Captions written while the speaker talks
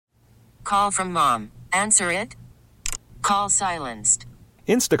call from mom. Answer it. Call silenced.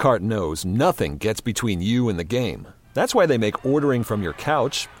 Instacart knows nothing gets between you and the game. That's why they make ordering from your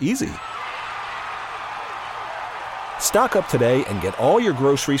couch easy. Stock up today and get all your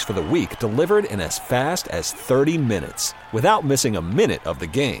groceries for the week delivered in as fast as 30 minutes without missing a minute of the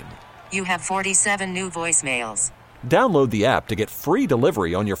game. You have 47 new voicemails. Download the app to get free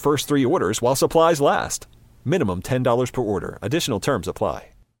delivery on your first 3 orders while supplies last. Minimum $10 per order. Additional terms apply.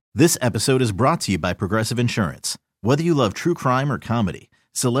 This episode is brought to you by Progressive Insurance. Whether you love true crime or comedy,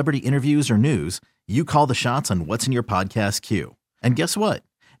 celebrity interviews or news, you call the shots on what's in your podcast queue. And guess what?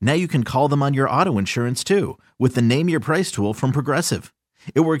 Now you can call them on your auto insurance too with the Name Your Price tool from Progressive.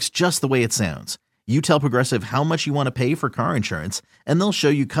 It works just the way it sounds. You tell Progressive how much you want to pay for car insurance, and they'll show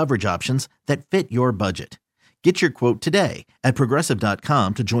you coverage options that fit your budget. Get your quote today at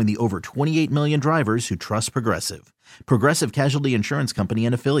Progressive.com to join the over 28 million drivers who trust Progressive. Progressive Casualty Insurance Company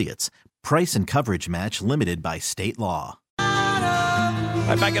and Affiliates. Price and coverage match limited by state law.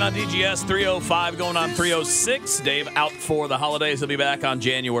 Right, back in on DGS, 305 going on 306. Dave out for the holidays. He'll be back on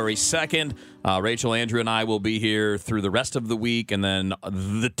January 2nd. Rachel, Andrew, and I will be here through the rest of the week, and then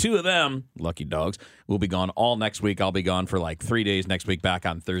the two of them, lucky dogs, will be gone all next week. I'll be gone for like 3 days next week, back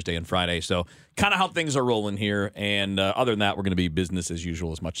on Thursday and Friday. So kind of how things are rolling here, and other than that, we're going to be business as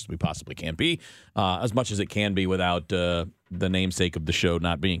usual as much as we possibly can be, as much as it can be without the namesake of the show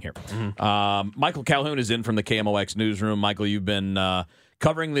not being here. Mm-hmm. Michael Calhoun is in from the KMOX newsroom. Michael, you've been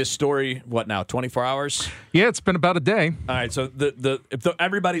covering this story, what now, 24 hours? Yeah, it's been about a day. All right, so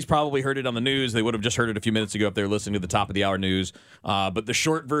everybody's probably heard it on the news. They would have just heard it a few minutes ago if they were listening to the top of the hour news. But the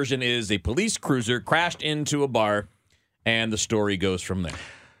short version is a police cruiser crashed into a bar, and the story goes from there.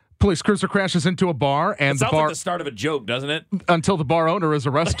 Police cruiser crashes into a bar, and it sounds like the start of a joke, doesn't it? Until the bar owner is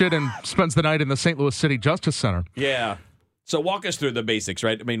arrested and spends the night in the St. Louis City Justice Center. Yeah. So walk us through the basics,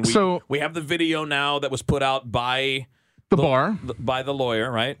 right? I mean, we have the video now that was put out by the bar, by the lawyer,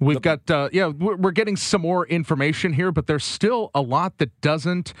 right? We've got, we're getting some more information here, but there's still a lot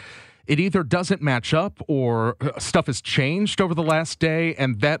that it either doesn't match up or stuff has changed over the last day,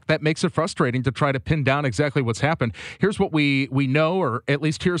 and that makes it frustrating to try to pin down exactly what's happened. Here's what we know, or at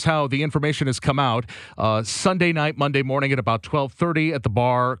least here's how the information has come out. Sunday night, Monday morning at about 12:30 at the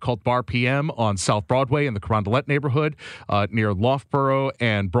bar called Bar PM on South Broadway in the Carondelet neighborhood near Loughborough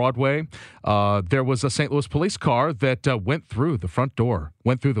and Broadway. There was a St. Louis police car that went through the front door,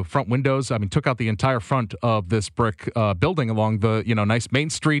 went through the front windows. I mean, took out the entire front of this brick building along the nice Main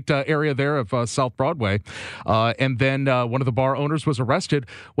Street area there of South Broadway. And then one of the bar owners was arrested.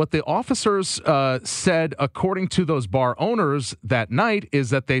 What the officers said, according to those bar owners that night, is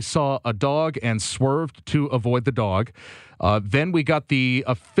that they saw a dog and swerved to avoid the dog. Then we got the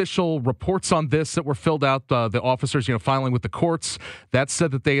official reports on this that were filled out. The officers, filing with the courts, that said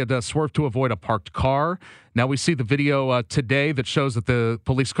that they had swerved to avoid a parked car. Now we see the video today that shows that the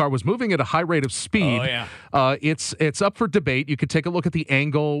police car was moving at a high rate of speed. Oh, yeah. It's up for debate. You could take a look at the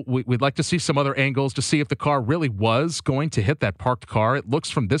angle. We'd like to see some other angles to see if the car really was going to hit that parked car. It looks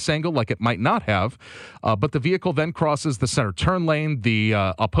from this angle like it might not have. But the vehicle then crosses the center turn lane, the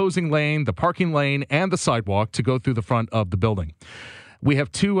opposing lane, the parking lane, and the sidewalk to go through the front of the building. We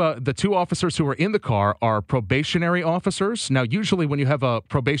have the two officers who are in the car are probationary officers. Now, usually when you have a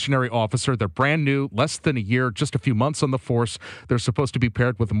probationary officer, they're brand new, less than a year, just a few months on the force. They're supposed to be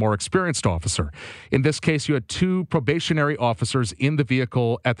paired with a more experienced officer. In this case, you had two probationary officers in the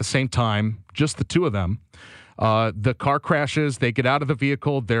vehicle at the same time, just the two of them. The car crashes. They get out of the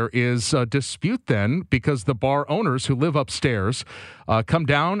vehicle. There is a dispute then because the bar owners who live upstairs come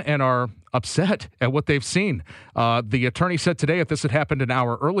down and are upset at what they've seen. The attorney said today if this had happened an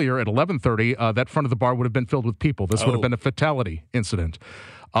hour earlier at 11:30, that front of the bar would have been filled with people. This would have been a fatality incident.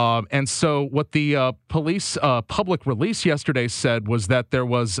 And so what the police public release yesterday said was that there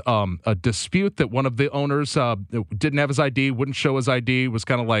was a dispute that one of the owners didn't have his ID, wouldn't show his ID, was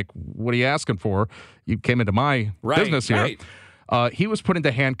kind of like, what are you asking for? You came into my business here. Right. He was put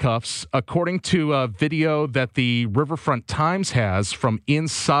into handcuffs. According to a video that the Riverfront Times has from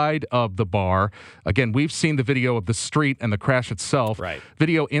inside of the bar, again, we've seen the video of the street and the crash itself. Right.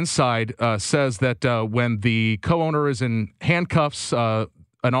 Video inside says that when the co-owner is in handcuffs,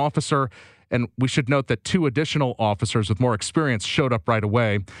 an officer, and we should note that two additional officers with more experience showed up right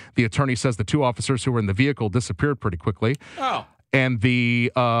away. The attorney says the two officers who were in the vehicle disappeared pretty quickly. Oh. And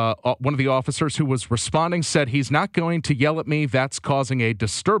the one of the officers who was responding said, he's not going to yell at me. That's causing a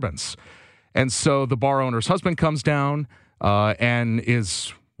disturbance. And so the bar owner's husband comes down and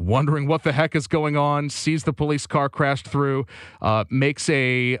is wondering what the heck is going on, sees the police car crashed through, makes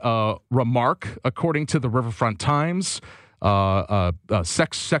a remark, according to the Riverfront Times.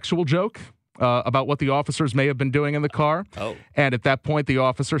 sexual joke about what the officers may have been doing in the car. Oh. And at that point, the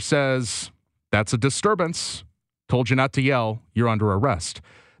officer says, "That's a disturbance. Told you not to yell. You're under arrest."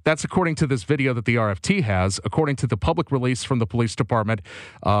 That's according to this video that the RFT has. According to the public release from the police department,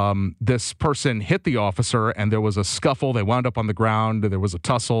 this person hit the officer and there was a scuffle. They wound up on the ground. There was a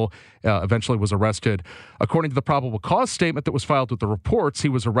tussle, eventually was arrested. According to the probable cause statement that was filed with the reports, he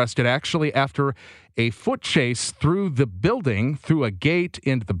was arrested actually after a foot chase through the building, through a gate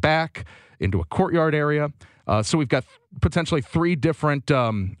into the back, into a courtyard area. So we've got potentially 3 different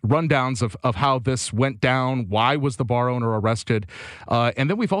rundowns of how this went down. Why was the bar owner arrested? And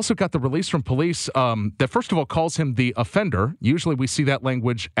then we've also got the release from police that, first of all, calls him the offender. Usually we see that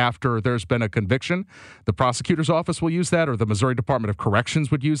language after there's been a conviction. The prosecutor's office will use that, or the Missouri Department of Corrections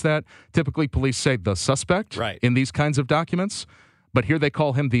would use that. Typically, police say the suspect in these kinds of documents. But here they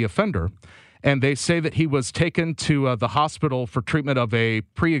call him the offender. And they say that he was taken to the hospital for treatment of a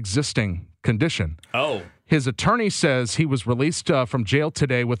pre-existing condition. Oh. His attorney says he was released from jail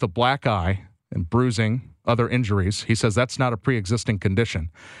today with a black eye and bruising, other injuries. He says that's not a pre-existing condition.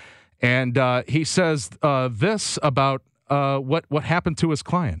 And he says this about what happened to his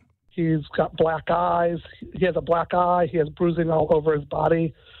client. He's got black eyes. He has a black eye. He has bruising all over his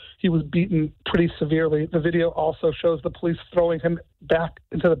body. He was beaten pretty severely. The video also shows the police throwing him back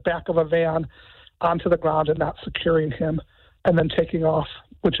into the back of a van onto the ground and not securing him, and then taking off,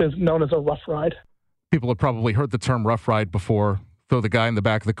 which is known as a rough ride. People have probably heard the term rough ride before. Throw the guy in the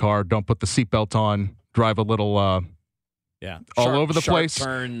back of the car, don't put the seatbelt on, drive a little all over the place.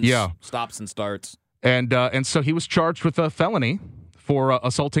 Turns, stops and starts. And so he was charged with a felony for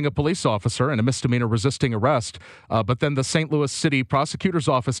assaulting a police officer and a misdemeanor resisting arrest. But then the St. Louis City Prosecutor's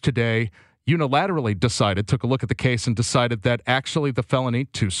Office today unilaterally took a look at the case and decided that actually the felony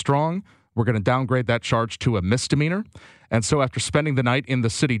too strong. We're going to downgrade that charge to a misdemeanor. And so after spending the night in the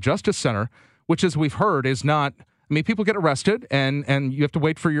City Justice Center, which, as we've heard, is not, I mean, people get arrested and you have to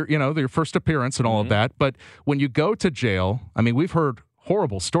wait for your first appearance and all of that. But when you go to jail, I mean, we've heard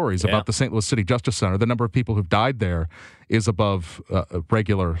horrible stories about the St. Louis City Justice Center. The number of people who've died there is above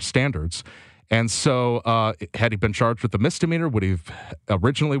regular standards. And so had he been charged with a misdemeanor, would he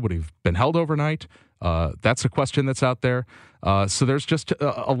have been held overnight? That's a question that's out there. So there's just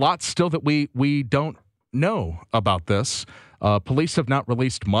a lot still that we don't know about this. Police have not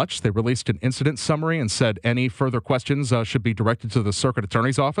released much. They released an incident summary and said any further questions should be directed to the circuit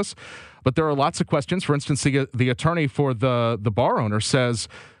attorney's office. But there are lots of questions. For instance, the attorney for the bar owner says,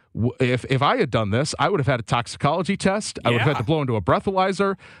 if I had done this, I would have had a toxicology test. I would have had to blow into a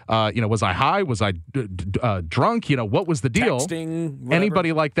breathalyzer. Was I high? Was I drunk? What was the deal? Texting, whatever.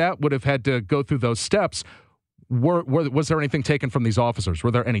 Anybody like that would have had to go through those steps. Was there anything taken from these officers?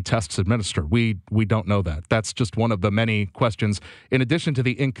 Were there any tests administered? We don't know that. That's just one of the many questions. In addition to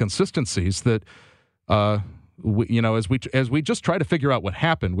the inconsistencies that, as we just try to figure out what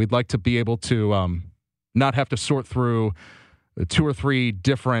happened, we'd like to be able to not have to sort through 2 or 3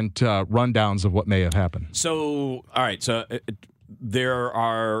 different rundowns of what may have happened. So, all right. So there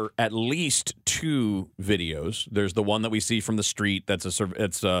are at least 2 videos. There's the one that we see from the street.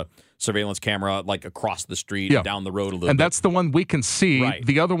 It's a surveillance camera, like across the street, down the road a little bit. And that's the one we can see. Right.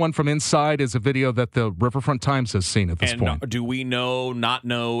 The other one from inside is a video that the Riverfront Times has seen at this point. Do we not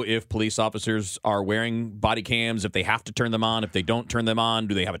know if police officers are wearing body cams, if they have to turn them on, if they don't turn them on,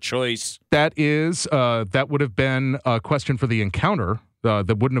 do they have a choice? That would have been a question for the encounter.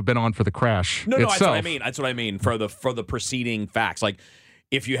 That wouldn't have been on for the crash. No, itself. that's what I mean for the preceding facts. Like,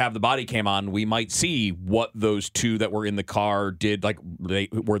 if you have the body cam on, we might see what those 2 that were in the car did. Like,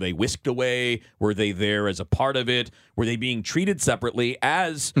 were they whisked away? Were they there as a part of it? Were they being treated separately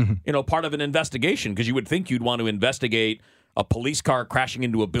as part of an investigation? Because you would think you'd want to investigate a police car crashing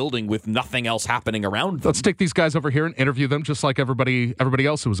into a building with nothing else happening around them. Let's take these guys over here and interview them just like everybody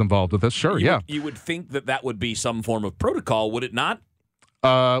else who was involved with this. Sure, You would think that would be some form of protocol, would it not?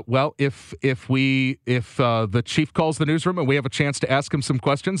 Well, if the chief calls the newsroom and we have a chance to ask him some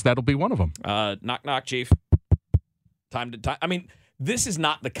questions, that'll be one of them. Knock, knock, chief. Time to time. I mean, this is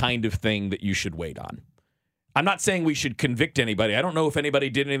not the kind of thing that you should wait on. I'm not saying we should convict anybody. I don't know if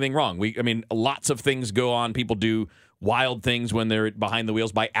anybody did anything wrong. Lots of things go on. People do wild things when they're behind the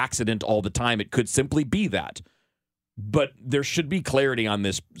wheels by accident all the time. It could simply be that. But there should be clarity on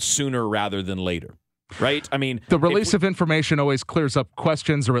this sooner rather than later. Right? I mean, the release of information always clears up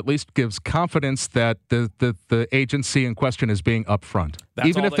questions, or at least gives confidence that the agency in question is being upfront.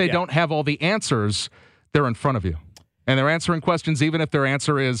 Even if they don't have all the answers, they're in front of you. And they're answering questions, even if their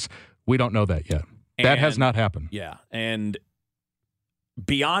answer is, we don't know that yet. That has not happened. Yeah. And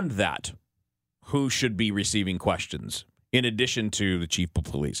beyond that, who should be receiving questions? in addition to the chief of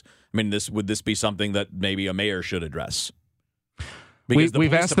police? I mean, would this be something that maybe a mayor should address? Because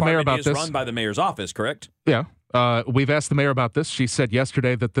We've asked the mayor about is this. Run by the mayor's office, correct? Yeah. We've asked the mayor about this. She said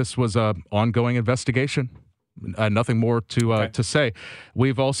yesterday that this was an ongoing investigation. Nothing more to say.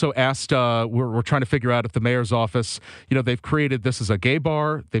 We've also asked, we're trying to figure out if the mayor's office, they've created, this is a gay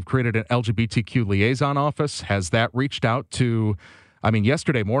bar. They've created an LGBTQ liaison office. Has that reached out to,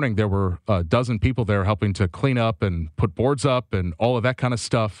 yesterday morning there were a dozen people there helping to clean up and put boards up and all of that kind of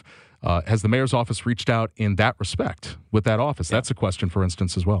stuff. Has the mayor's office reached out in that respect with that office? Yeah. That's a question, for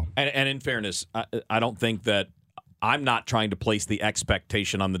instance, as well. And in fairness, I don't think that I'm not trying to place the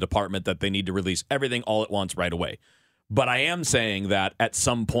expectation on the department that they need to release everything all at once right away. But I am saying that at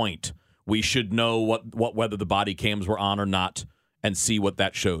some point we should know whether the body cams were on or not and see what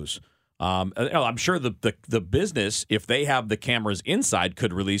that shows. I'm sure the business, if they have the cameras inside,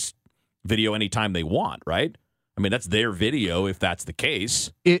 could release video anytime they want, right? I mean, that's their video if that's the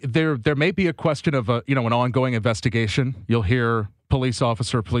case. There may be a question of an ongoing investigation. You'll hear police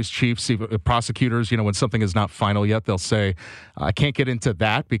officer, police chiefs, prosecutors, when something is not final yet, they'll say, I can't get into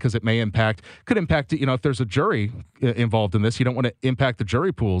that because it could impact, if there's a jury involved in this, you don't want to impact the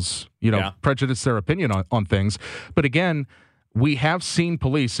jury pools, prejudice their opinion on things. But again, we have seen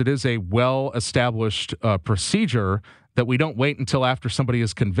police. It is a well-established procedure that we don't wait until after somebody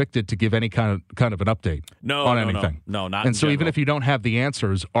is convicted to give any kind of an update on anything. No, not And so general. even if you don't have the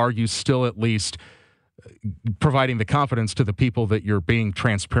answers, are you still at least providing the confidence to the people that you're being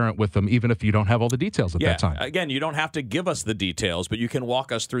transparent with them, even if you don't have all the details at that time? Again, you don't have to give us the details, but you can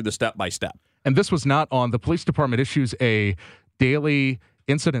walk us through the step-by-step. And this was not on. The police department issues a daily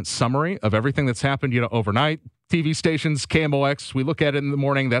incident summary of everything that's happened, overnight. TV stations, KMOX, we look at it in the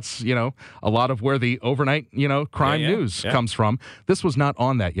morning. That's, a lot of where the overnight, crime news comes from. This was not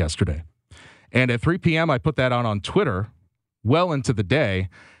on that yesterday. And at 3 p.m., I put that out on Twitter well into the day.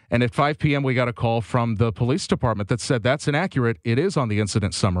 And at 5 p.m., we got a call from the police department that said that's inaccurate. It is on the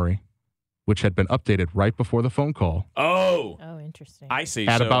incident summary, which had been updated right before the phone call. Oh, interesting. I see.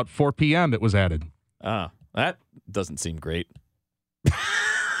 At about 4 p.m., it was added. That doesn't seem great.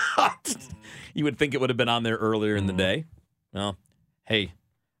 You would think it would have been on there earlier in the day. Well, hey,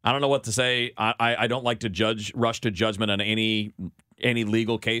 I don't know what to say. I don't like to rush to judgment on any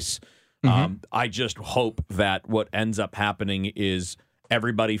legal case. I just hope that what ends up happening is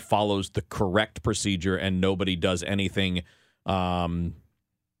everybody follows the correct procedure and nobody does anything to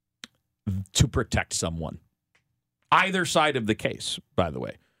protect someone. Either side of the case, by the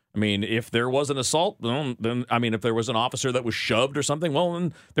way. I mean, if there was an assault, then if there was an officer that was shoved or something, well,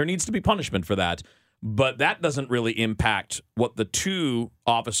 then there needs to be punishment for that. But that doesn't really impact what the two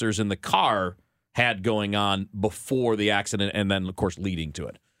officers in the car had going on before the accident and then, of course, leading to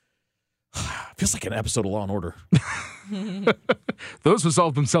it. Feels like an episode of Law & Order. Those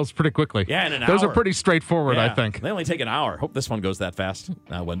resolve themselves pretty quickly. Yeah, in an Those hour. are pretty straightforward, I think. They only take an hour. Hope this one goes that fast.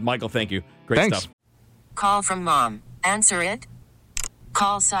 Michael, thank you. Great Thanks. stuff. Call from mom. Answer it.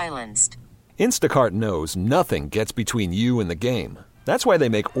 Call silenced. Instacart knows nothing gets between you and the game. That's why they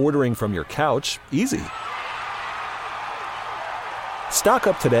make ordering from your couch easy. Stock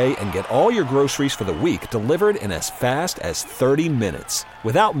up today and get all your groceries for the week delivered in as fast as 30 minutes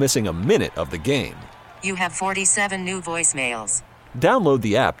without missing a minute of the game. You have 47 new voicemails. Download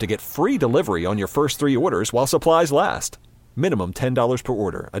the app to get free delivery on your first 3 orders while supplies last. Minimum $10 per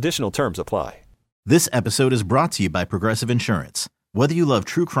order. Additional terms apply. This episode is brought to you by Progressive Insurance. Whether you love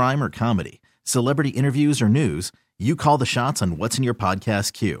true crime or comedy, celebrity interviews or news, you call the shots on what's in your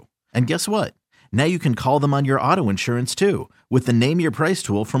podcast queue. And guess what? Now you can call them on your auto insurance too with the Name Your Price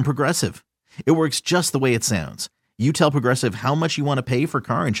tool from Progressive. It works just the way it sounds. You tell Progressive how much you want to pay for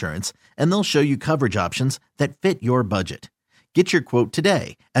car insurance, and they'll show you coverage options that fit your budget. Get your quote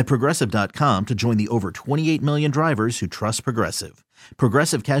today at Progressive.com to join the over 28 million drivers who trust Progressive.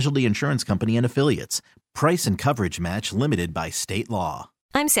 Progressive Casualty Insurance Company and Affiliates. Price and coverage match limited by state law.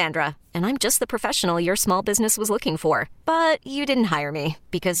 I'm Sandra, and I'm just the professional your small business was looking for. But you didn't hire me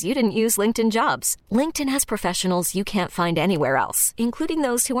because you didn't use LinkedIn Jobs. LinkedIn has professionals you can't find anywhere else, including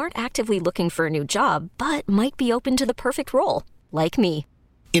those who aren't actively looking for a new job, but might be open to the perfect role, like me.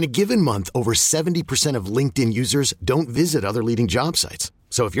 In a given month, over 70% of LinkedIn users don't visit other leading job sites.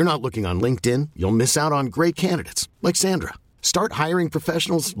 So if you're not looking on LinkedIn, you'll miss out on great candidates like Sandra. Start hiring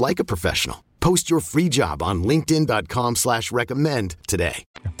professionals like a professional. Post your free job on linkedin.com/recommend today.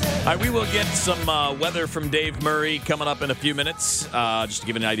 All right, we will get some weather from Dave Murray coming up in a few minutes. Just to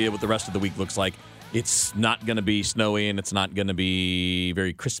give an idea what the rest of the week looks like. It's not going to be snowy and it's not going to be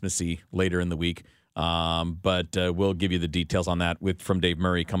very Christmassy later in the week. But we'll give you the details on that from Dave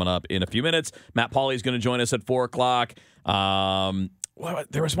Murray coming up in a few minutes. Matt Pauley is going to join us at 4 o'clock.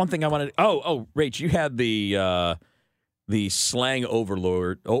 There was one thing I wanted. Rach, you had the slang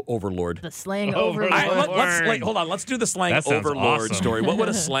overlord. The slang overlord. Hold on. Let's do the slang That sounds overlord awesome. story. What would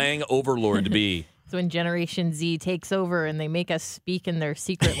a slang overlord be? It's when Generation Z takes over and they make us speak in their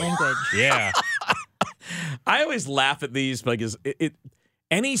secret language. Yeah. I always laugh at these because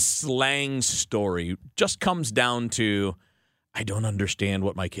any slang story just comes down to I don't understand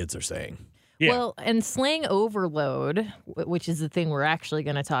what my kids are saying. Yeah. Well, and slang overload, which is the thing we're actually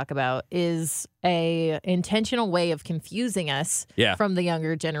going to talk about, is a intentional way of confusing us from the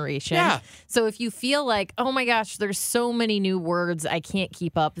younger generation. Yeah. So if you feel like, oh my gosh, there's so many new words, I can't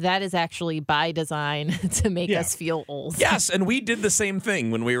keep up, that is actually by design to make us feel old. Yes, and we did the same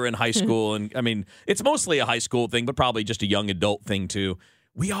thing when we were in high school. And I mean, it's mostly a high school thing, but probably just a young adult thing too.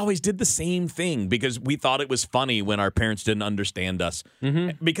 We always did the same thing because we thought it was funny when our parents didn't understand us.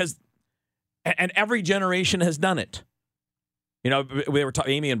 Mm-hmm. And every generation has done it. You know,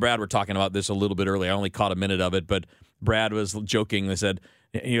 Amy and Brad were talking about this a little bit earlier. I only caught a minute of it, but Brad was joking. They said,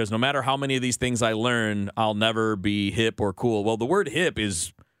 he goes, no matter how many of these things I learn, I'll never be hip or cool. Well, the word hip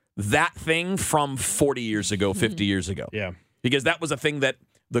is that thing from 40 years ago, 50 years ago. Yeah. Because that was a thing that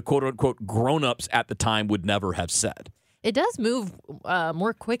the quote-unquote grown-ups at the time would never have said. It does move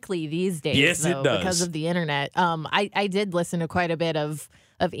more quickly these days, yes, though, it does. because of the internet. I did listen to quite a bit of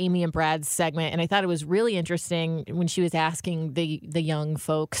Amy and Brad's segment, and I thought it was really interesting when she was asking the young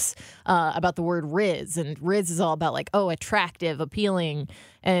folks about the word Riz. And Riz is all about attractive, appealing.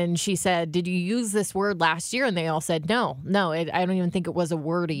 And she said, did you use this word last year? And they all said, no, I don't even think it was a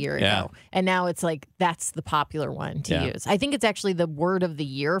word a year ago. And now it's like, that's the popular one to use. I think it's actually the word of the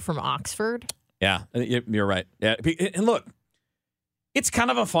year from Oxford. Yeah, you're right. Yeah, and look, it's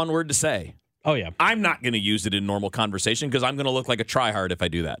kind of a fun word to say. Oh, yeah. I'm not going to use it in normal conversation because I'm going to look like a tryhard if I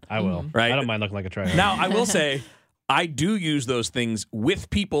do that. I will. Right? I don't mind looking like a tryhard. Now, I will say, I do use those things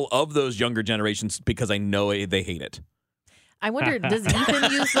with people of those younger generations because I know they hate it. I wonder, does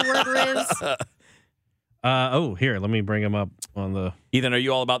Ethan use the word Riz? Here, let me bring him up on the... Ethan, are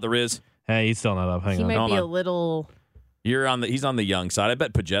you all about the Riz? Hey, he's still not up. Hang on. He might be on. a little... He's on the young side. I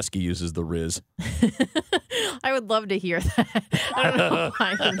bet Pajeski uses the Riz. I would love to hear that. I don't know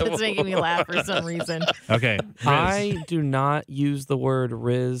why. That's making me laugh for some reason. Okay. Riz. I do not use the word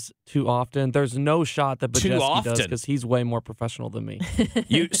Riz too often. There's no shot that Pajeski does because he's way more professional than me.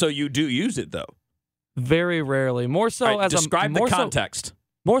 So you do use it, though? Very rarely. More so as describe the context.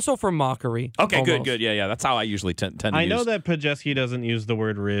 More so for mockery. Okay, almost. good. Yeah. That's how I usually tend to use. I know that Pajeski doesn't use the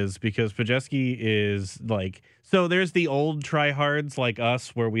word Riz because Pajeski is like... So there's the old tryhards like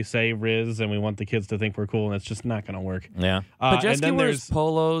us where we say Riz and we want the kids to think we're cool and it's just not going to work. Yeah. Pajeski wears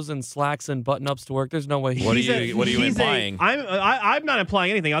polos and slacks and button-ups to work. There's no way. What are you implying? I'm not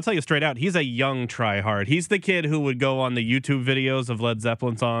implying anything. I'll tell you straight out. He's a young tryhard. He's the kid who would go on the YouTube videos of Led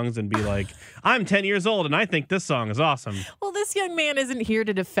Zeppelin songs and be like, I'm 10 years old and I think this song is awesome. Well, this young man isn't here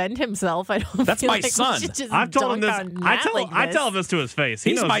to defend himself. I don't. That's my son. I've told him this. I tell him this to his face.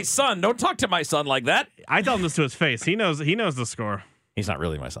 He's my son. Don't talk to my son like that. I tell him this to his face. He knows the score. He's not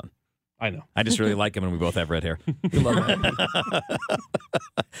really my son. I know. I just really like him, and we both have red hair.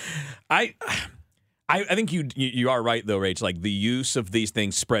 I think you are right though, Rach. Like the use of these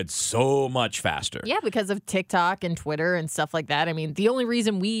things spread so much faster. Yeah, because of TikTok and Twitter and stuff like that. I mean, the only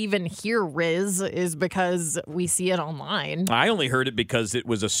reason we even hear Riz is because we see it online. I only heard it because it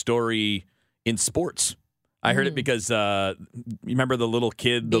was a story in sports. I heard it because you remember the little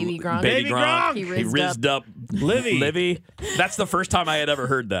kid, Baby Gronk. Baby Gronk. He rizzed up Livy. That's the first time I had ever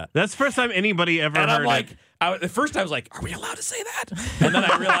heard that. That's the first time anybody ever heard I'm like, it. At first I was like, are we allowed to say that? And then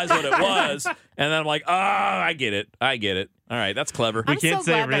I realized what it was. And then I'm like, oh, I get it. All right, that's clever. I'm so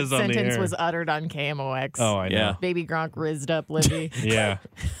glad that sentence was uttered on KMOX. Oh, I know. Yeah. Baby Gronk rizzed up Livy. Yeah.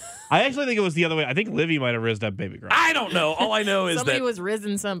 I actually think it was the other way. I think Livy might have rizzed up Baby Gronk. I don't know. All I know is somebody was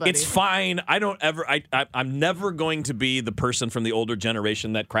rizzing somebody. It's fine. I'm never going to be the person from the older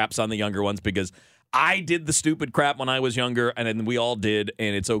generation that craps on the younger ones because I did the stupid crap when I was younger, and then we all did,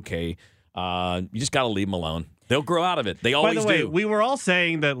 and it's okay. You just got to leave them alone. They'll grow out of it. They always do. By the way, we were all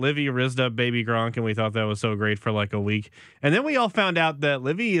saying that Livy rizzed up Baby Gronk, and we thought that was so great for like a week. And then we all found out that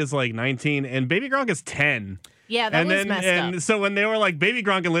Livy is like 19, and Baby Gronk is 10. Yeah, that was messed up. And so when they were like, Baby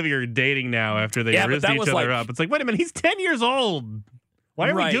Gronk and Livy are dating now after they rizzed each other up, it's like, wait a minute, he's 10 years old. Why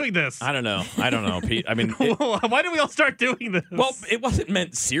are we doing this? I don't know, Pete. I mean, why did we all start doing this? Well, it wasn't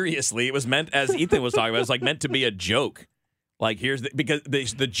meant seriously. It was meant, as Ethan was talking about, it was like meant to be a joke. Like because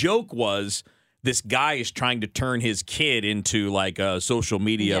the joke was this guy is trying to turn his kid into like a social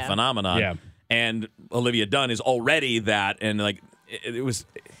media phenomenon. Yeah. and Olivia Dunn is already that, and like it was,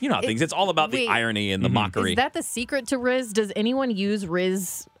 how things. It's all about the irony and the mockery. Is that the secret to Riz? Does anyone use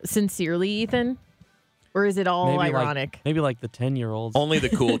Riz sincerely, Ethan? Or is it all ironic? Maybe like the 10-year-olds. Only the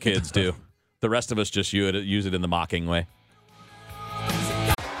cool kids do. The rest of us just use it in the mocking way.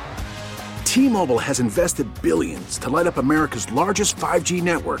 T-Mobile has invested billions to light up America's largest 5G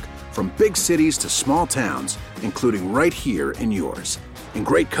network, from big cities to small towns, including right here in yours. And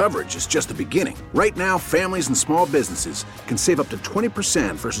great coverage is just the beginning. Right now, families and small businesses can save up to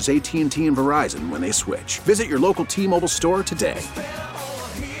 20% versus AT&T and Verizon when they switch. Visit your local T-Mobile store today.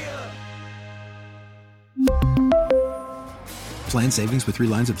 Plan savings with 3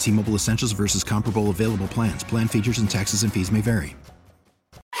 lines of T-Mobile Essentials versus comparable available plans. Plan features and taxes and fees may vary.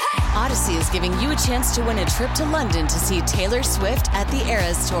 Odyssey is giving you a chance to win a trip to London to see Taylor Swift at the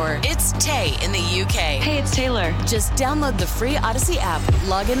Eras Tour. It's Tay in the UK. Hey, it's Taylor. Just download the free Odyssey app,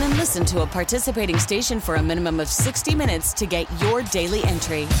 log in and listen to a participating station for a minimum of 60 minutes to get your daily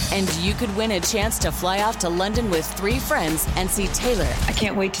entry. And you could win a chance to fly off to London with 3 friends and see Taylor. I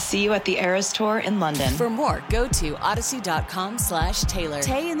can't wait to see you at the Eras Tour in London. For more, go to odyssey.com/Taylor.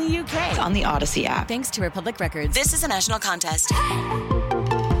 Tay in the UK. It's on the Odyssey app. Thanks to Republic Records. This is a national contest.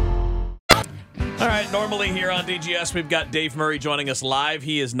 All right, normally here on DGS, we've got Dave Murray joining us live.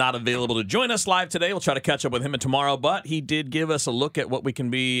 He is not available to join us live today. We'll try to catch up with him tomorrow, but he did give us a look at what we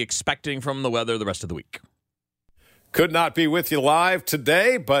can be expecting from the weather the rest of the week. Could not be with you live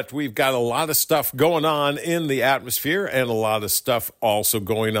today, but we've got a lot of stuff going on in the atmosphere and a lot of stuff also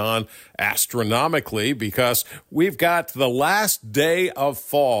going on astronomically, because we've got the last day of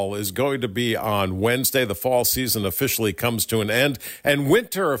fall is going to be on Wednesday. The fall season officially comes to an end, and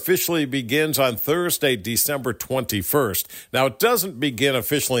winter officially begins on Thursday, December 21st. Now, it doesn't begin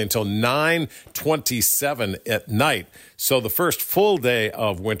officially until 9:27 at night. So the first full day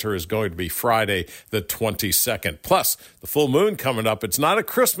of winter is going to be Friday, the 22nd. Plus, the full moon coming up. It's not a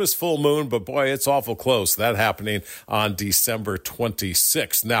Christmas full moon, but boy, it's awful close. That happening on December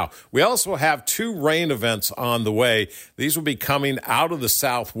 26th. Now, we also have 2 rain events on the way. These will be coming out of the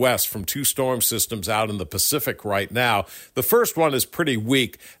southwest from 2 storm systems out in the Pacific right now. The first one is pretty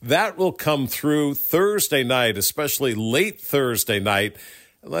weak. That will come through Thursday night, especially late Thursday night.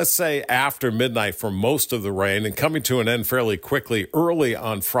 Let's say after midnight for most of the rain, and coming to an end fairly quickly early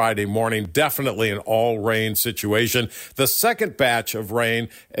on Friday morning. Definitely an all-rain situation. The second batch of rain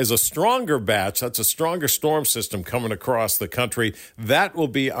is a stronger batch. That's a stronger storm system coming across the country. That will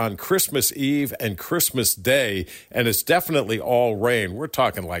be on Christmas Eve and Christmas Day, and it's definitely all rain. We're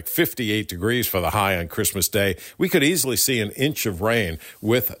talking like 58 degrees for the high on Christmas Day. We could easily see an inch of rain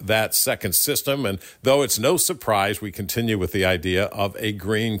with that second system, and though it's no surprise, we continue with the idea of a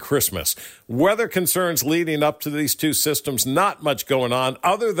green Christmas. Weather concerns leading up to these 2 systems, not much going on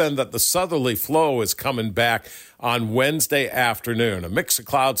other than that the southerly flow is coming back on Wednesday afternoon. A mix of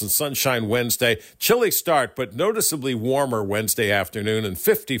clouds and sunshine Wednesday. Chilly start, but noticeably warmer Wednesday afternoon and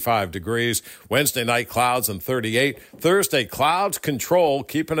 55 degrees. Wednesday night clouds and 38. Thursday clouds control,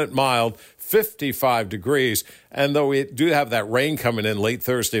 keeping it mild. 55 degrees. And though we do have that rain coming in late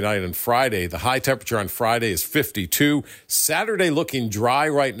Thursday night and Friday, the high temperature on Friday is 52. Saturday looking dry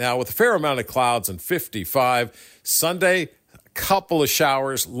right now with a fair amount of clouds and 55. Sunday, couple of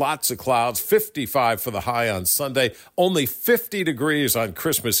showers, lots of clouds, 55 for the high on Sunday, only 50 degrees on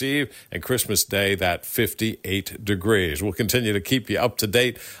Christmas Eve, and Christmas Day, that 58 degrees. We'll continue to keep you up to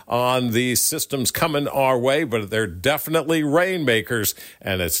date on these systems coming our way, but they're definitely rainmakers,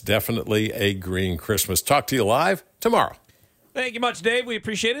 and it's definitely a green Christmas. Talk to you live tomorrow. Thank you much, Dave. We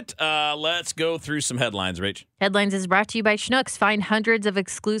appreciate it. Let's go through some headlines, Rach. Headlines is brought to you by Schnucks. Find hundreds of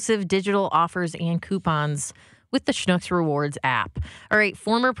exclusive digital offers and coupons with the Schnucks Rewards app. All right,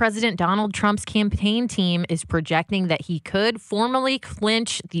 former President Donald Trump's campaign team is projecting that he could formally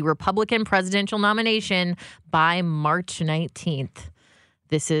clinch the Republican presidential nomination by March 19th.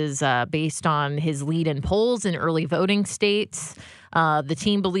 This is based on his lead in polls in early voting states. The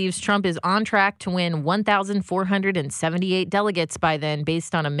team believes Trump is on track to win 1,478 delegates by then,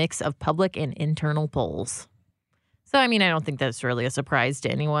 based on a mix of public and internal polls. So, I mean, I don't think that's really a surprise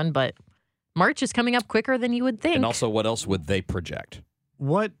to anyone, but March is coming up quicker than you would think. And also, what else would they project?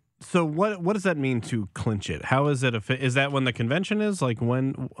 What does that mean to clinch it? How is it? Is that when the convention is? Like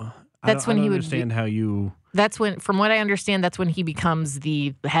when? That's when he would understand how you. That's when, from what I understand, that's when he becomes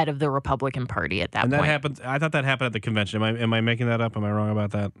the head of the Republican Party at that point. And that happens. I thought that happened at the convention. Am I making that up? Am I wrong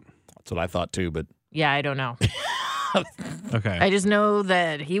about that? That's what I thought too. But yeah, I don't know. Okay. I just know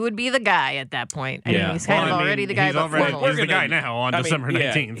that he would be the guy at that point. I mean, he's kind of already the guy. He's the guy now on December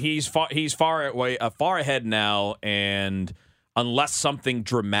 19th. He's far ahead now, and unless something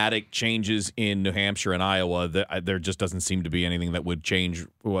dramatic changes in New Hampshire and Iowa, there just doesn't seem to be anything that would change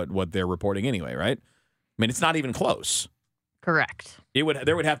what they're reporting anyway, right? I mean, it's not even close. Correct.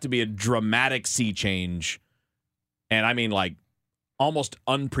 There would have to be a dramatic sea change, and I mean like almost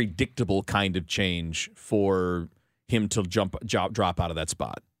unpredictable kind of change for him to drop out of that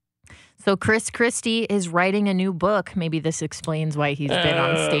spot. So Chris Christie is writing a new book. Maybe this explains why he's been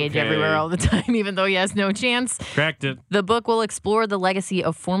on stage everywhere all the time, even though he has no chance. Cracked it. The book will explore the legacy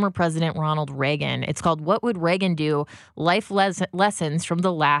of former President Ronald Reagan. It's called What Would Reagan Do? Life Lessons from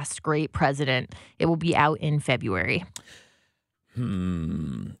the Last Great President. It will be out in February.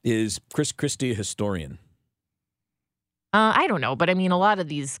 Is Chris Christie a historian? I don't know, but I mean, a lot of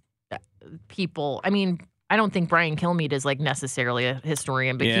these people, I mean, I don't think Brian Kilmeade is like necessarily a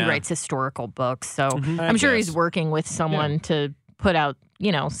historian, but he writes historical books. So I'm sure he's working with someone to put out,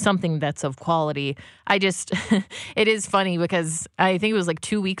 something that's of quality. It is funny because I think it was like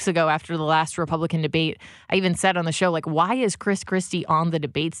 2 weeks ago after the last Republican debate, I even said on the show, like, why is Chris Christie on the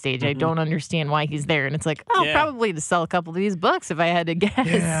debate stage? I don't understand why he's there. And it's like, probably to sell a couple of these books if I had to guess.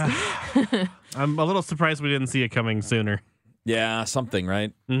 Yeah. I'm a little surprised we didn't see it coming sooner. Yeah, something,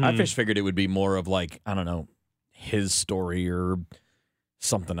 right? I just figured it would be more of like, I don't know, his story or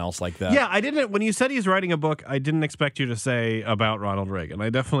something else like that. Yeah, I didn't. When you said he's writing a book, I didn't expect you to say about Ronald Reagan.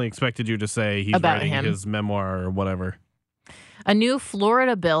 I definitely expected you to say he's about writing him. His memoir or whatever. A new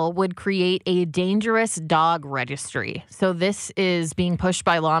Florida bill would create a dangerous dog registry. So this is being pushed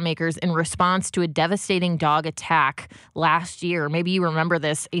by lawmakers in response to a devastating dog attack last year. Maybe you remember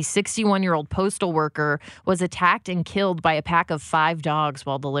this. A 61-year-old postal worker was attacked and killed by a pack of 5 dogs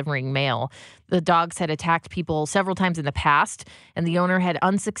while delivering mail. The dogs had attacked people several times in the past, and the owner had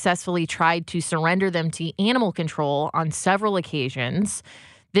unsuccessfully tried to surrender them to animal control on several occasions.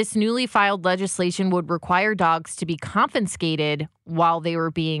 This newly filed legislation would require dogs to be confiscated while they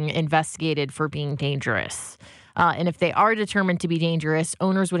were being investigated for being dangerous. And if they are determined to be dangerous,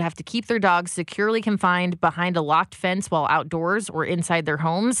 owners would have to keep their dogs securely confined behind a locked fence while outdoors or inside their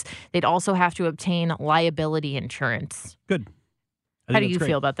homes. They'd also have to obtain liability insurance. Good. How do you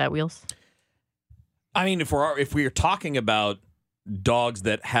feel about that, Wheels? I mean, if we are talking about dogs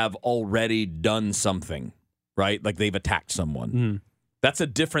that have already done something, right? Like they've attacked someone. That's a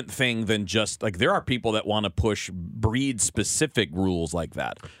different thing than just like there are people that want to push breed-specific rules like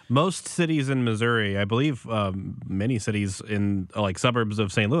that. Most cities in Missouri, I believe many cities in like suburbs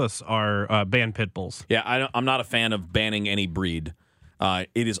of St. Louis are ban pit bulls. Yeah, I'm not a fan of banning any breed.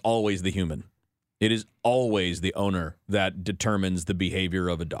 It is always the human. It is always the owner that determines the behavior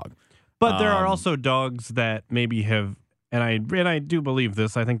of a dog. But there are also dogs that maybe have, and I do believe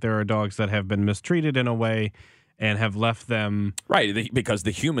this, I think there are dogs that have been mistreated in a way and have left them... Right, because the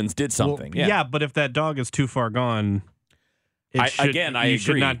humans did something. Well, yeah, but if that dog is too far gone, you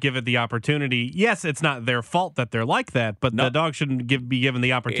should not give it the opportunity. Yes, it's not their fault that they're like that, but the dog shouldn't be given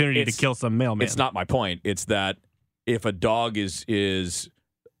the opportunity to kill some mailman. It's not my point. It's that if a dog is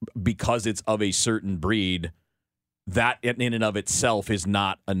because it's of a certain breed, that in and of itself is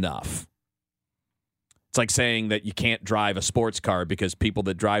not enough. It's like saying that you can't drive a sports car because people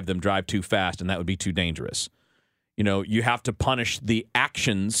that drive them drive too fast, and that would be too dangerous. You have to punish the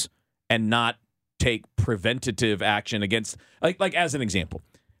actions and not take preventative action against, like as an example,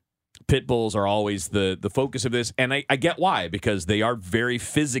 pit bulls are always the focus of this, and I get why, because they are very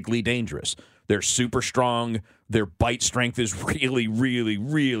physically dangerous. They're super strong. Their bite strength is really, really,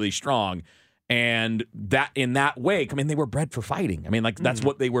 really strong. And that in that way, I mean, they were bred for fighting. I mean, like that's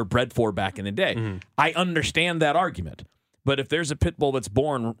what they were bred for back in the day. I understand that argument. But if there's a pit bull that's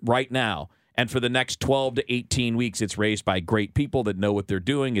born right now, and for the next 12 to 18 weeks, it's raised by great people that know what they're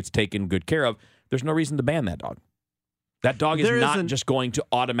doing, it's taken good care of, there's no reason to ban that dog. That dog is not just going to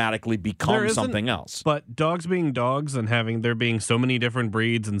automatically become something else. But dogs being dogs and there being so many different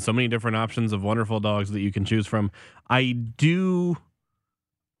breeds and so many different options of wonderful dogs that you can choose from, I do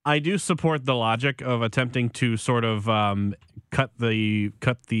support the logic of attempting to sort of cut the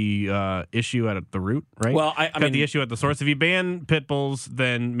issue at the root, right? Well, I mean the issue at the source. If you ban pit bulls,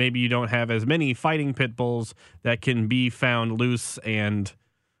 then maybe you don't have as many fighting pit bulls that can be found loose and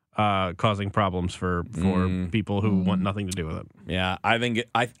causing problems for people who want nothing to do with it. Yeah, I think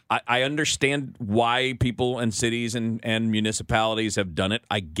I understand why people and cities and municipalities have done it.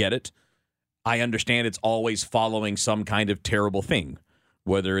 I get it. I understand it's always following some kind of terrible thing.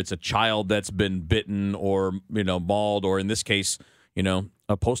 Whether it's a child that's been bitten or, mauled, or in this case,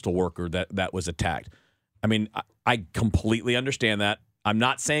 a postal worker that was attacked. I mean, I completely understand that. I'm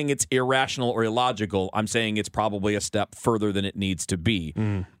not saying it's irrational or illogical. I'm saying it's probably a step further than it needs to be.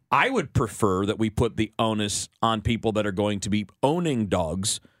 I would prefer that we put the onus on people that are going to be owning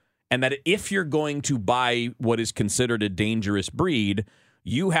dogs, and that if you're going to buy what is considered a dangerous breed,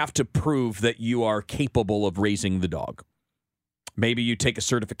 you have to prove that you are capable of raising the dog. Maybe you take a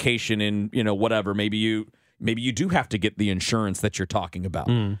certification in, whatever. Maybe you do have to get the insurance that you're talking about.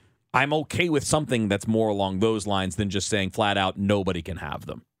 I'm okay with something that's more along those lines than just saying flat out nobody can have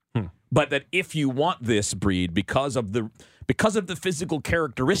them. But that if you want this breed because of the physical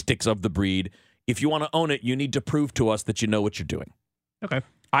characteristics of the breed, if you want to own it, you need to prove to us that you know what you're doing. Okay.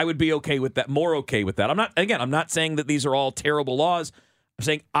 I would be okay with that, more okay with that. I'm not saying that these are all terrible laws. I'm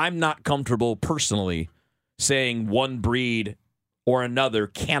saying I'm not comfortable personally saying one breed or another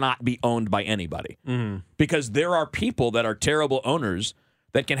cannot be owned by anybody. Because there are people that are terrible owners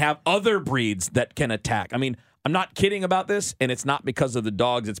that can have other breeds that can attack. I mean, I'm not kidding about this, and it's not because of the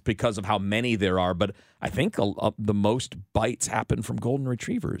dogs. It's because of how many there are. But I think the most bites happen from golden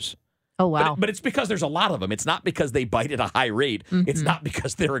retrievers. Oh, wow. But it's because there's a lot of them. It's not because they bite at a high rate. It's not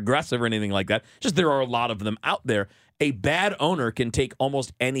because they're aggressive or anything like that. Just there are a lot of them out there. A bad owner can take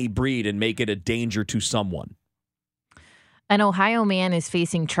almost any breed and make it a danger to someone. An Ohio man is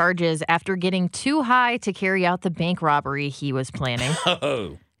facing charges after getting too high to carry out the bank robbery he was planning.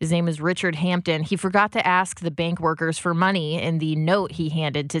 Oh. His name is Richard Hampton. He forgot to ask the bank workers for money in the note he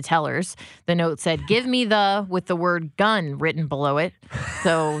handed to tellers. The note said, "Give me with the word gun written below it."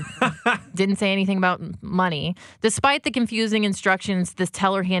 So didn't say anything about money. Despite the confusing instructions, this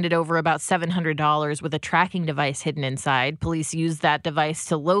teller handed over about $700 with a tracking device hidden inside. Police used that device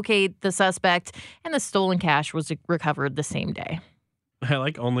to locate the suspect, and the stolen cash was recovered the same day. I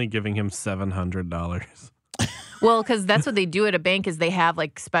like only giving him $700. Well, because that's what they do at a bank is they have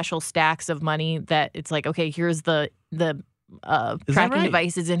like special stacks of money that it's like, okay, here's the tracking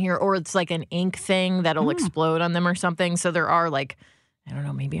devices in here, or it's like an ink thing that'll explode on them or something. So there are like, I don't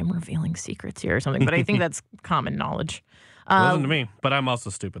know, maybe I'm revealing secrets here or something, but I think that's common knowledge. Wasn't to me, but I'm also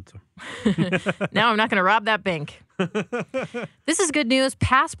stupid. So. Now I'm not going to rob that bank. This is good news.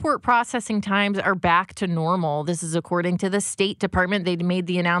 Passport processing times are back to normal. This is according to the State Department. They made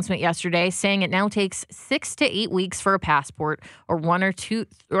the announcement yesterday saying it now takes 6 to 8 weeks for a passport, or 2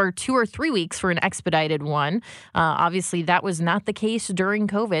 or 3 weeks for an expedited one. Obviously, that was not the case during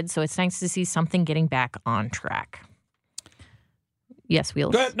COVID, so it's nice to see something getting back on track. Yes,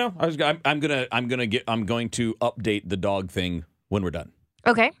 Wheels. Go ahead. No, I'm going to update the dog thing when we're done.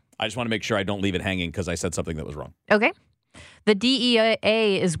 Okay. I just want to make sure I don't leave it hanging because I said something that was wrong. Okay. The DEA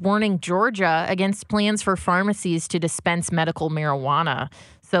is warning Georgia against plans for pharmacies to dispense medical marijuana.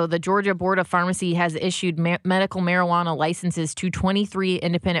 So the Georgia Board of Pharmacy has issued medical marijuana licenses to 23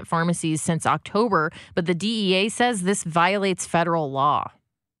 independent pharmacies since October, but the DEA says this violates federal law.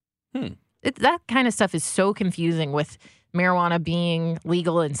 That kind of stuff is so confusing with marijuana being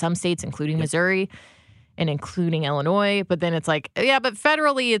legal in some states, including Missouri and including Illinois. But then it's like, yeah, but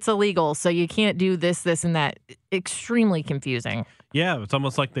federally it's illegal, so you can't do this, and that. Extremely confusing. Yeah, it's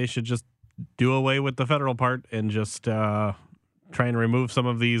almost like they should just do away with the federal part and just try and remove some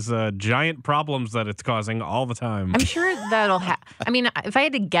of these giant problems that it's causing all the time. I'm sure that'll happen. I mean, if I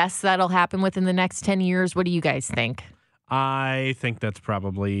had to guess, that'll happen within the next 10 years. What do you guys think? I think that's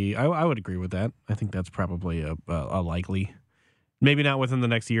probably, I would agree with that. I think that's probably a likely, maybe not within the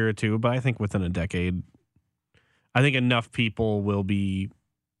next year or two, but I think within a decade. I think enough people will be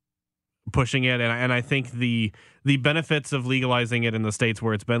pushing it, and I think the benefits of legalizing it in the states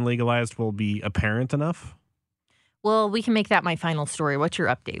where it's been legalized will be apparent enough. Well, we can make that my final story. What's your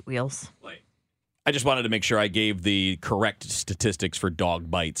update, Wheels? I just wanted to make sure I gave the correct statistics for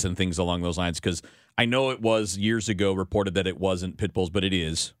dog bites and things along those lines, because I know it was years ago reported that it wasn't pit bulls, but it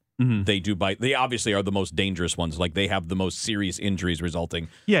is. They do bite. They obviously are the most dangerous ones. Like, they have the most serious injuries resulting.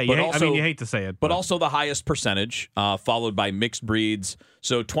 Yeah, you hate to say it. But also the highest percentage, followed by mixed breeds.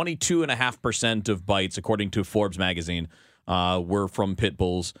 So 22.5% of bites, according to Forbes magazine, were from pit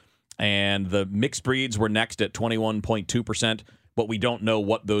bulls. And the mixed breeds were next at 21.2%. But we don't know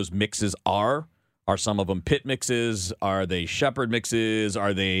what those mixes are. Are some of them pit mixes? Are they shepherd mixes?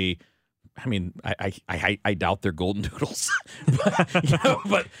 Are they... I mean, I doubt they're golden doodles.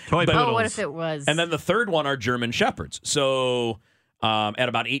 but what if it was? And then the third one are German shepherds. So at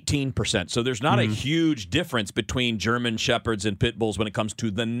about 18%. So there's not a huge difference between German shepherds and pit bulls when it comes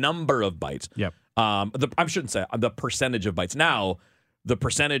to the number of bites. Yep. I shouldn't say the percentage of bites. Now, the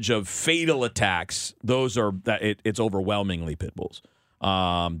percentage of fatal attacks, it's overwhelmingly pit bulls. But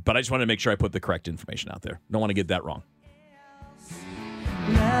I just wanted to make sure I put the correct information out there. Don't want to get that wrong.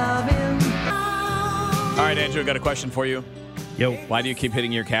 All right, Andrew, I got a question for you. Yo. Why do you keep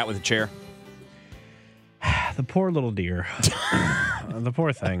hitting your cat with a chair? The poor little deer. The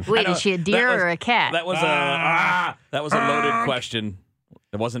poor thing. Wait, is she a deer or a cat? That was a loaded question.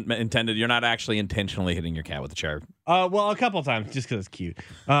 It wasn't intended. You're not actually intentionally hitting your cat with a chair. Well, a couple times just because it's cute.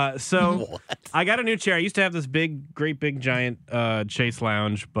 So I got a new chair. I used to have this great big giant Chase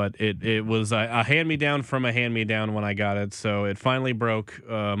Lounge, but it was a hand-me-down from a hand-me-down when I got it. So it finally broke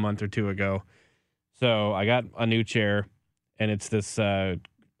a month or two ago. So I got a new chair, and it's this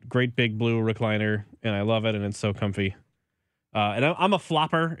great big blue recliner, and I love it, and it's so comfy. And I'm a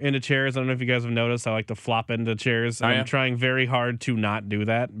flopper into chairs. I don't know if you guys have noticed. I like to flop into chairs. I'm trying very hard to not do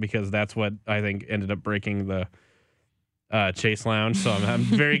that because that's what I think ended up breaking the Chase Lounge. So I'm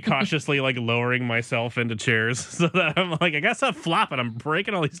very cautiously like lowering myself into chairs so that I'm like, I gotta stop flopping. I'm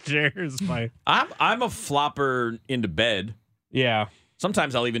breaking all these chairs. I'm a flopper into bed. Yeah.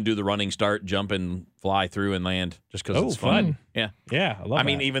 Sometimes I'll even do the running start, jump and fly through and land just because it's fun. Yeah. Yeah, I love I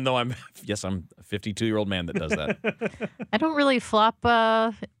mean, even though I'm a 52-year-old man that does that. I don't really flop.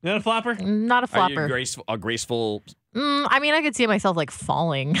 Not a flopper? Not a flopper. Are you a graceful? I mean, I could see myself like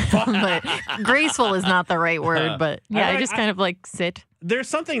falling, but graceful is not the right word. But yeah, I just kind of like sit. There's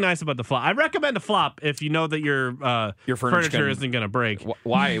something nice about the flop. I recommend a flop if you know that your furniture isn't going to break.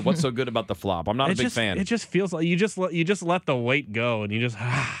 Why? What's so good about the flop? I'm not a big fan. It just feels like you just let the weight go and you just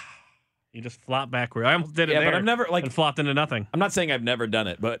flop backward. I almost did it there. But I've never and flopped into nothing. I'm not saying I've never done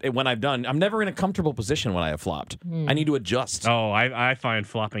it, but when I've done, I'm never in a comfortable position when I have flopped. I need to adjust. Oh, I find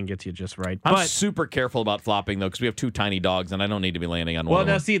flopping gets you just right. I'm super careful about flopping though because we have 2 tiny dogs and I don't need to be landing on one. Well,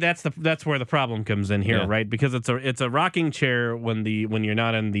 now see that's where the problem comes in here, right? Because it's a rocking chair when you're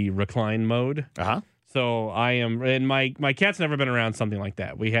not in the recline mode. So I am, and my cat's never been around something like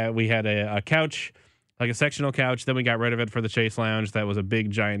that. We had a couch. Like a sectional couch. Then we got rid of it for the Chase Lounge. That was a big,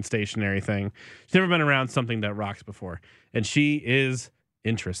 giant stationary thing. She's never been around something that rocks before. And she is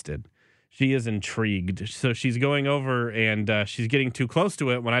interested. She is intrigued. So she's going over and she's getting too close to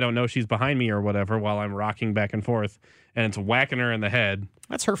it when I don't know she's behind me or whatever while I'm rocking back and forth. And it's whacking her in the head.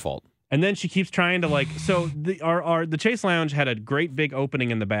 That's her fault. And then she keeps trying to the Chase Lounge had a great big opening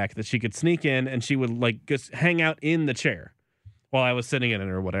in the back that she could sneak in and she would like just hang out in the chair. While I was sitting in it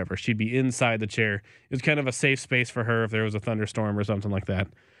or whatever. She'd be inside the chair. It was kind of a safe space for her if there was a thunderstorm or something like that.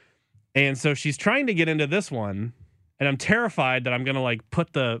 And so she's trying to get into this one, and I'm terrified that I'm going to like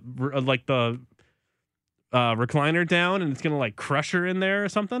put the recliner down and it's going to like crush her in there or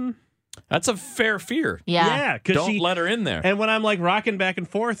something. That's a fair fear. Yeah. Don't let her in there. And when I'm like rocking back and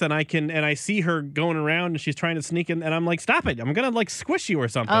forth and I see her going around and she's trying to sneak in and I'm like, stop it. I'm going to like squish you or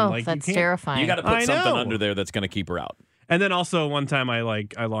something. Oh, like, that's terrifying. You got to put something under there that's going to keep her out. And then also one time I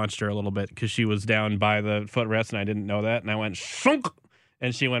launched her a little bit because she was down by the footrest and I didn't know that and I went shunk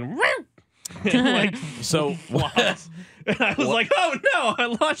and she went and so and I was like, oh no, I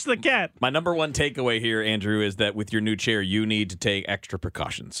launched the cat. My number one takeaway here, Andrew, is that with your new chair, you need to take extra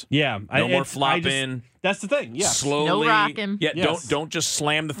precautions. Yeah, no more flopping. That's the thing. Yeah, slowly. No rocking. Yeah, yes. Don't just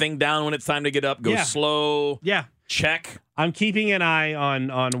slam the thing down when it's time to get up. Go slow. Yeah. Check. I'm keeping an eye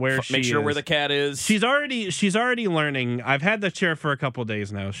on where she is. Make sure where the cat is. She's already learning. I've had the chair for a couple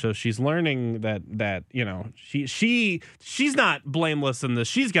days now, so she's learning that you know she's not blameless in this.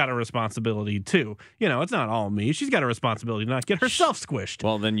 She's got a responsibility too. You know, it's not all me. She's got a responsibility to not get herself squished.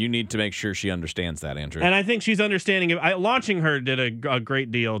 Well, then you need to make sure she understands that, Andrew. And I think she's understanding it. Launching her did a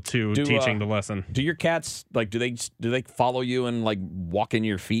great deal to teaching the lesson. Do your cats do they follow you and like walk in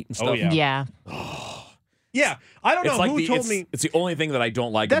your feet and stuff? Oh yeah. Yeah. Yeah, I don't know who told me. It's the only thing that I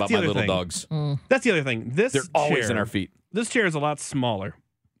don't like about my little dogs. That's the other thing. They're always in our feet. This chair is a lot smaller,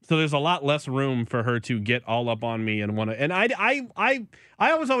 so there's a lot less room for her to get all up on me and want to. And I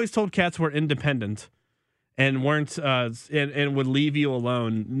always told cats were independent and weren't and would leave you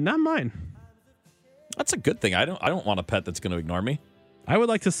alone. Not mine. That's a good thing. I don't want a pet that's going to ignore me. I would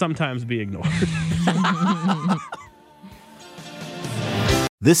like to sometimes be ignored.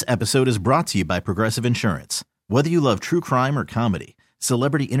 This episode is brought to you by Progressive Insurance. Whether you love true crime or comedy,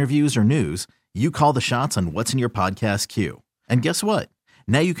 celebrity interviews or news, you call the shots on what's in your podcast queue. And guess what?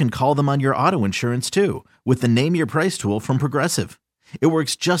 Now you can call them on your auto insurance too with the Name Your Price tool from Progressive. It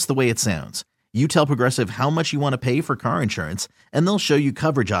works just the way it sounds. You tell Progressive how much you want to pay for car insurance, and they'll show you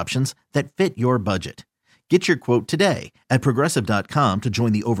coverage options that fit your budget. Get your quote today at Progressive.com to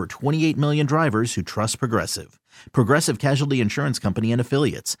join the over 28 million drivers who trust Progressive. Progressive Casualty Insurance Company and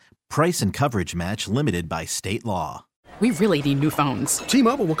Affiliates. Price and coverage match limited by state law. We really need new phones.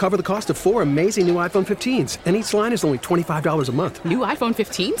 T-Mobile will cover the cost of 4 amazing new iPhone 15s, and each line is only $25 a month. New iPhone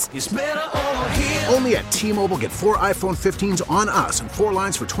 15s? It's better over here. Only at T-Mobile, get 4 iPhone 15s on us and 4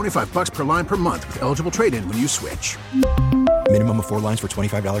 lines for $25 per line per month with eligible trade-in when you switch. Minimum of 4 lines for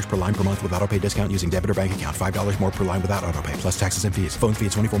 $25 per line per month with autopay discount using debit or bank account. $5 more per line without autopay, plus taxes and fees. Phone fee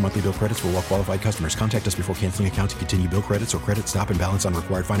at 24 monthly bill credits for well qualified customers. Contact us before canceling account to continue bill credits or credit stop and balance on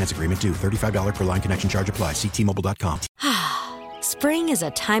required finance agreement due. $35 per line connection charge applies. See T-Mobile.com. Spring is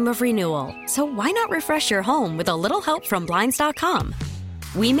a time of renewal, so why not refresh your home with a little help from Blinds.com?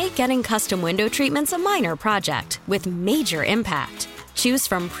 We make getting custom window treatments a minor project with major impact. Choose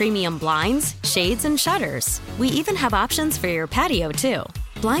from premium blinds, shades, and shutters. We even have options for your patio, too.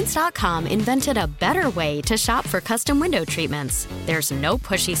 Blinds.com invented a better way to shop for custom window treatments. There's no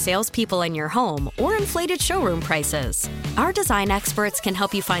pushy salespeople in your home or inflated showroom prices. Our design experts can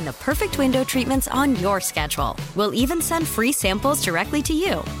help you find the perfect window treatments on your schedule. We'll even send free samples directly to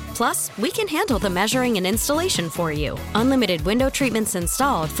you. Plus, we can handle the measuring and installation for you. Unlimited window treatments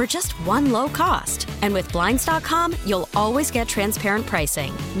installed for just one low cost. And with Blinds.com, you'll always get transparent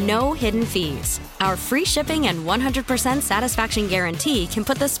pricing. No hidden fees. Our free shipping and 100% satisfaction guarantee can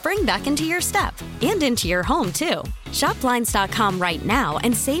put the spring back into your step and into your home, too. Shop Blinds.com right now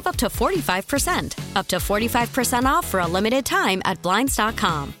and save up to 45%. Up to 45% off for a limited time at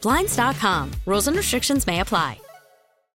Blinds.com. Blinds.com. Rules and restrictions may apply.